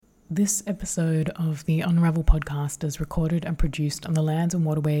This episode of the Unravel podcast is recorded and produced on the lands and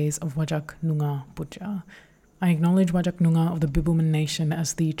waterways of Wajak Noongar Butja. I acknowledge Wajak Noongar of the Bibbulmun Nation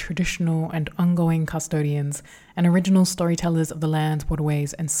as the traditional and ongoing custodians and original storytellers of the lands,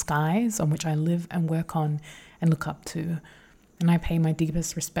 waterways, and skies on which I live and work on and look up to. And I pay my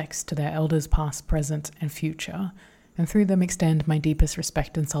deepest respects to their elders past, present, and future, and through them extend my deepest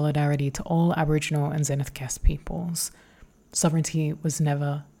respect and solidarity to all Aboriginal and Zenith Kes peoples. Sovereignty was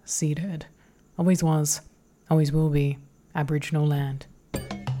never ceded. Always was, always will be, Aboriginal land.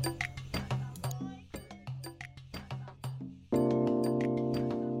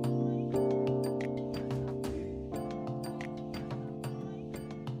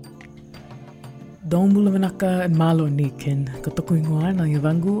 Don Bulavanaka and Malo Nikin, Katokuinguan na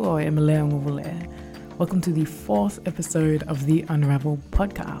Yavangu o Emelea Nguvule. Welcome to the 4th episode of the Unravel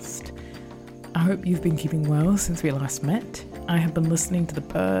podcast. I hope you've been keeping well since we last met. I have been listening to the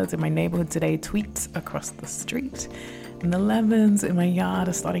birds in my neighborhood today tweet across the street, and the lemons in my yard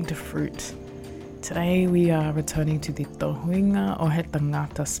are starting to fruit. Today we are returning to the Tofiga or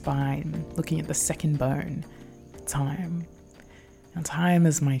tagata spine, looking at the second bone, time. And time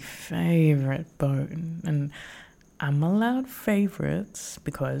is my favorite bone, and I'm allowed favorites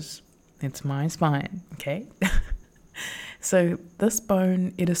because it's my spine, okay? So this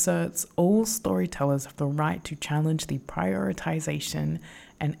bone, it asserts all storytellers have the right to challenge the prioritization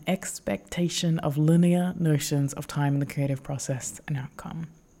and expectation of linear notions of time in the creative process and outcome.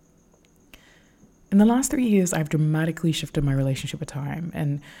 In the last 3 years, I've dramatically shifted my relationship with time,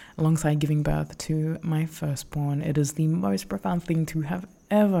 and alongside giving birth to my firstborn, it is the most profound thing to have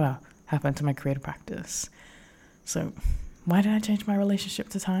ever happened to my creative practice. So why did I change my relationship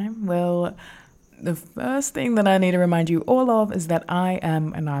to time? Well, the first thing that I need to remind you all of is that I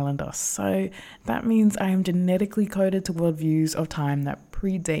am an islander. So that means I am genetically coded to worldviews of time that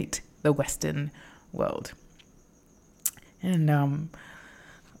predate the Western world. And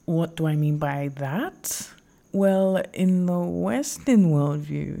what do I mean by that? Well, in the Western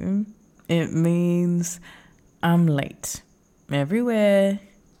worldview, it means I'm late. Everywhere,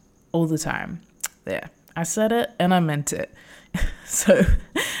 all the time. There. I said it and I meant it. So,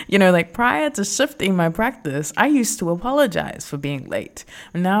 prior to shifting my practice, I used to apologize for being late.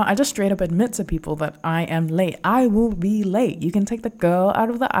 Now I just straight up admit to people that I am late. I will be late. You can take the girl out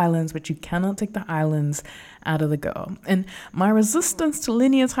of the islands, but you cannot take the islands out of the girl. And my resistance to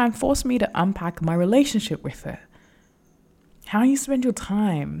linear time forced me to unpack my relationship with it. How you spend your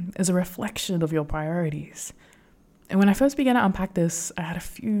time is a reflection of your priorities. And when I first began to unpack this, I had a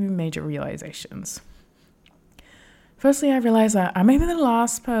few major realizations. Firstly, I realized that I may be the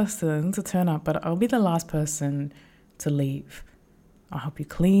last person to turn up, but I'll be the last person to leave. I'll help you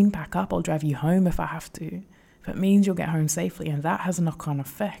clean, pack up, I'll drive you home if I have to. If it means you'll get home safely, and that has a knock-on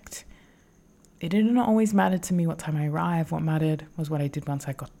effect. It didn't always matter to me what time I arrived. What mattered was what I did once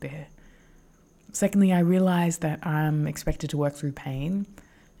I got there. Secondly, I realized that I'm expected to work through pain.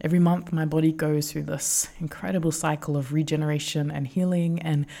 Every month, my body goes through this incredible cycle of regeneration and healing,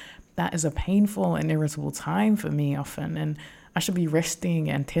 and that is a painful and irritable time for me often, and I should be resting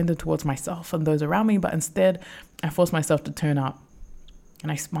and tender towards myself and those around me, but instead I force myself to turn up, and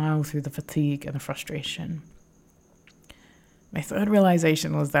I smile through the fatigue and the frustration. My third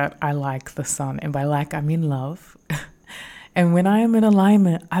realization was that I like the sun, and by like I mean love. And when I am in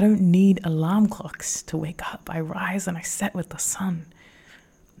alignment, I don't need alarm clocks to wake up. I rise and I set with the sun.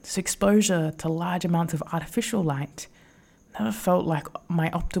 This exposure to large amounts of artificial light never felt like my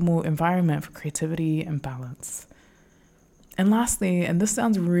optimal environment for creativity and balance. And lastly, and this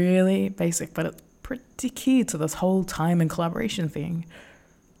sounds really basic, but it's pretty key to this whole time and collaboration thing,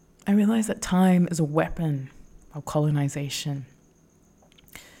 I realized that time is a weapon of colonization.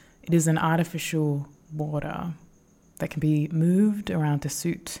 It is an artificial border that can be moved around to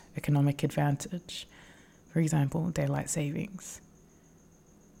suit economic advantage. For example, daylight savings.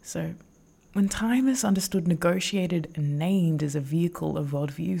 So, when time is understood, negotiated, and named as a vehicle of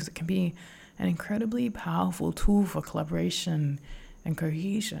worldviews, it can be an incredibly powerful tool for collaboration and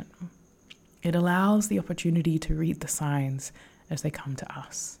cohesion. It allows the opportunity to read the signs as they come to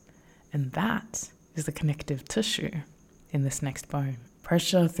us. And that is the connective tissue in this next bone.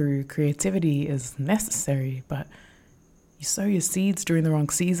 Pressure through creativity is necessary, but you sow your seeds during the wrong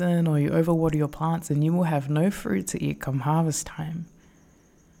season or you overwater your plants and you will have no fruit to eat come harvest time.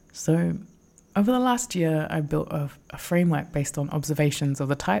 So, over the last year, I built a framework based on observations of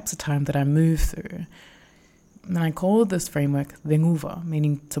the types of time that I move through. And I called this framework Venguva,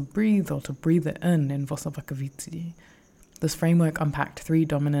 meaning to breathe or to breathe it in Vosavakaviti. This framework unpacked 3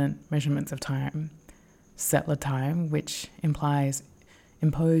 dominant measurements of time. Settler time, which implies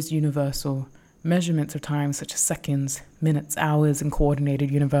imposed universal measurements of time such as seconds, minutes, hours, and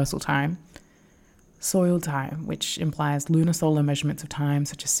coordinated universal time. Soil time, which implies lunar-solar measurements of time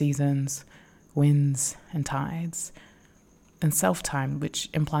such as seasons, winds, and tides. And self-time, which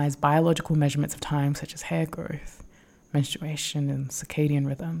implies biological measurements of time such as hair growth, menstruation, and circadian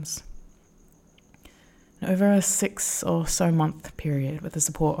rhythms. Over a 6 or so month period, with the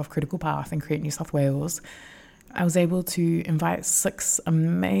support of Critical Path and Create New South Wales, I was able to invite 6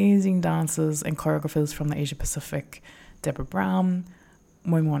 amazing dancers and choreographers from the Asia Pacific: Deborah Brown,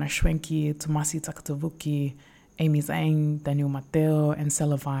 Moimona Schwenke, Tomasi Takatavuki, Amy Zhang, Daniel Mateo, and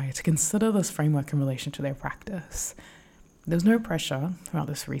Stella Vai, to consider this framework in relation to their practice. There was no pressure throughout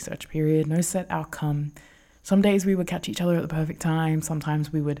this research period, no set outcome. Some days we would catch each other at the perfect time.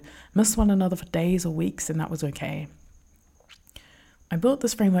 Sometimes we would miss one another for days or weeks, and that was okay. I built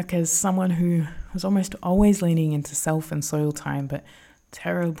this framework as someone who was almost always leaning into self and soil time, but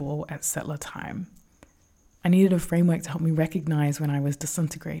terrible at settler time. I needed a framework to help me recognize when I was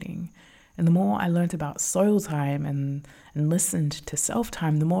disintegrating. And the more I learned about soil time and listened to self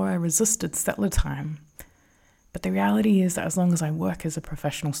time, the more I resisted settler time. But the reality is that as long as I work as a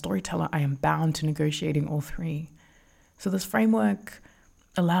professional storyteller, I am bound to negotiating all three. So this framework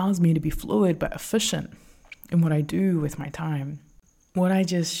allows me to be fluid but efficient in what I do with my time. What I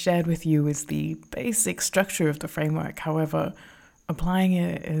just shared with you is the basic structure of the framework. However, applying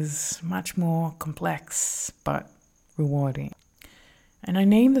it is much more complex but rewarding. And I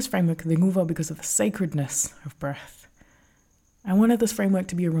named this framework Linguva because of the sacredness of breath. I wanted this framework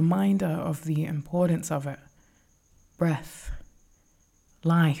to be a reminder of the importance of it. Breath,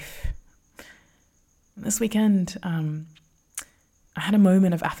 life. This weekend, I had a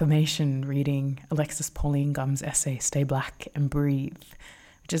moment of affirmation reading Alexis Pauline Gumb's essay, Stay Black and Breathe,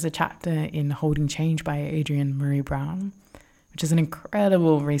 which is a chapter in Holding Change by Adrienne Marie Brown, which is an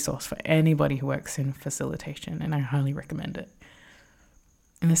incredible resource for anybody who works in facilitation, and I highly recommend it.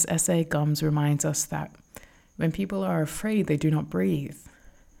 In this essay, Gums reminds us that when people are afraid, they do not breathe.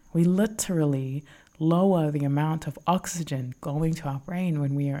 We literally lower the amount of oxygen going to our brain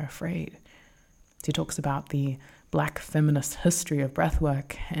when we are afraid. She talks about the Black feminist history of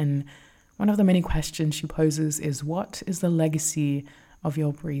breathwork, and one of the many questions she poses is, what is the legacy of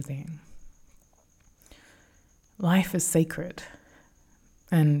your breathing? Life is sacred,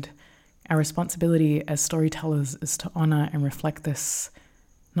 and our responsibility as storytellers is to honor and reflect this,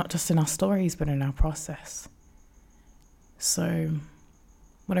 not just in our stories, but in our process. So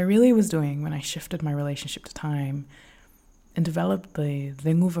what I really was doing when I shifted my relationship to time and developed the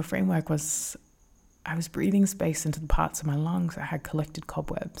Linguva framework was I was breathing space into the parts of my lungs that had collected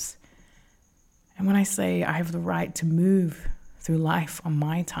cobwebs. And when I say I have the right to move through life on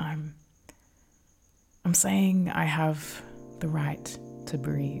my time, I'm saying I have the right to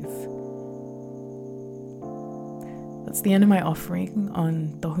breathe. That's the end of my offering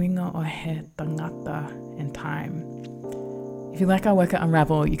on Tofiga or he tagata and time. If you like our work at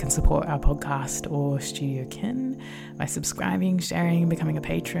Unravel, you can support our podcast or Studio Kin by subscribing, sharing, becoming a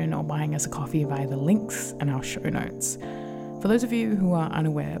patron, or buying us a coffee via the links in our show notes. For those of you who are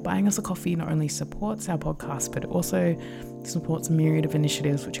unaware, buying us a coffee not only supports our podcast, but it also supports a myriad of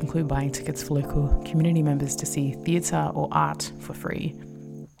initiatives, which include buying tickets for local community members to see theatre or art for free.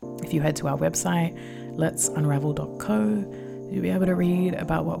 If you head to our website, letsunravel.co, you'll be able to read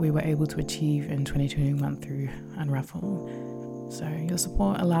about what we were able to achieve in 2021 through Unravel. So your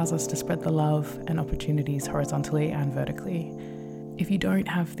support allows us to spread the love and opportunities horizontally and vertically. If you don't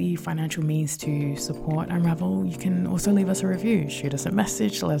have the financial means to support Unravel, you can also leave us a review, shoot us a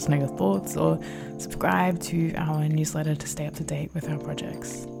message, let us know your thoughts, or subscribe to our newsletter to stay up to date with our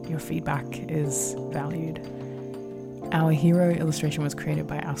projects. Your feedback is valued. Our hero illustration was created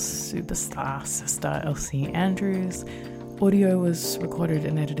by our superstar sister, Elsie Andrews. Audio was recorded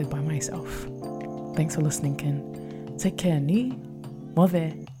and edited by myself. Thanks for listening, Kin. Take care, ni.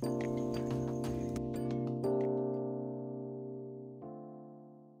 Move.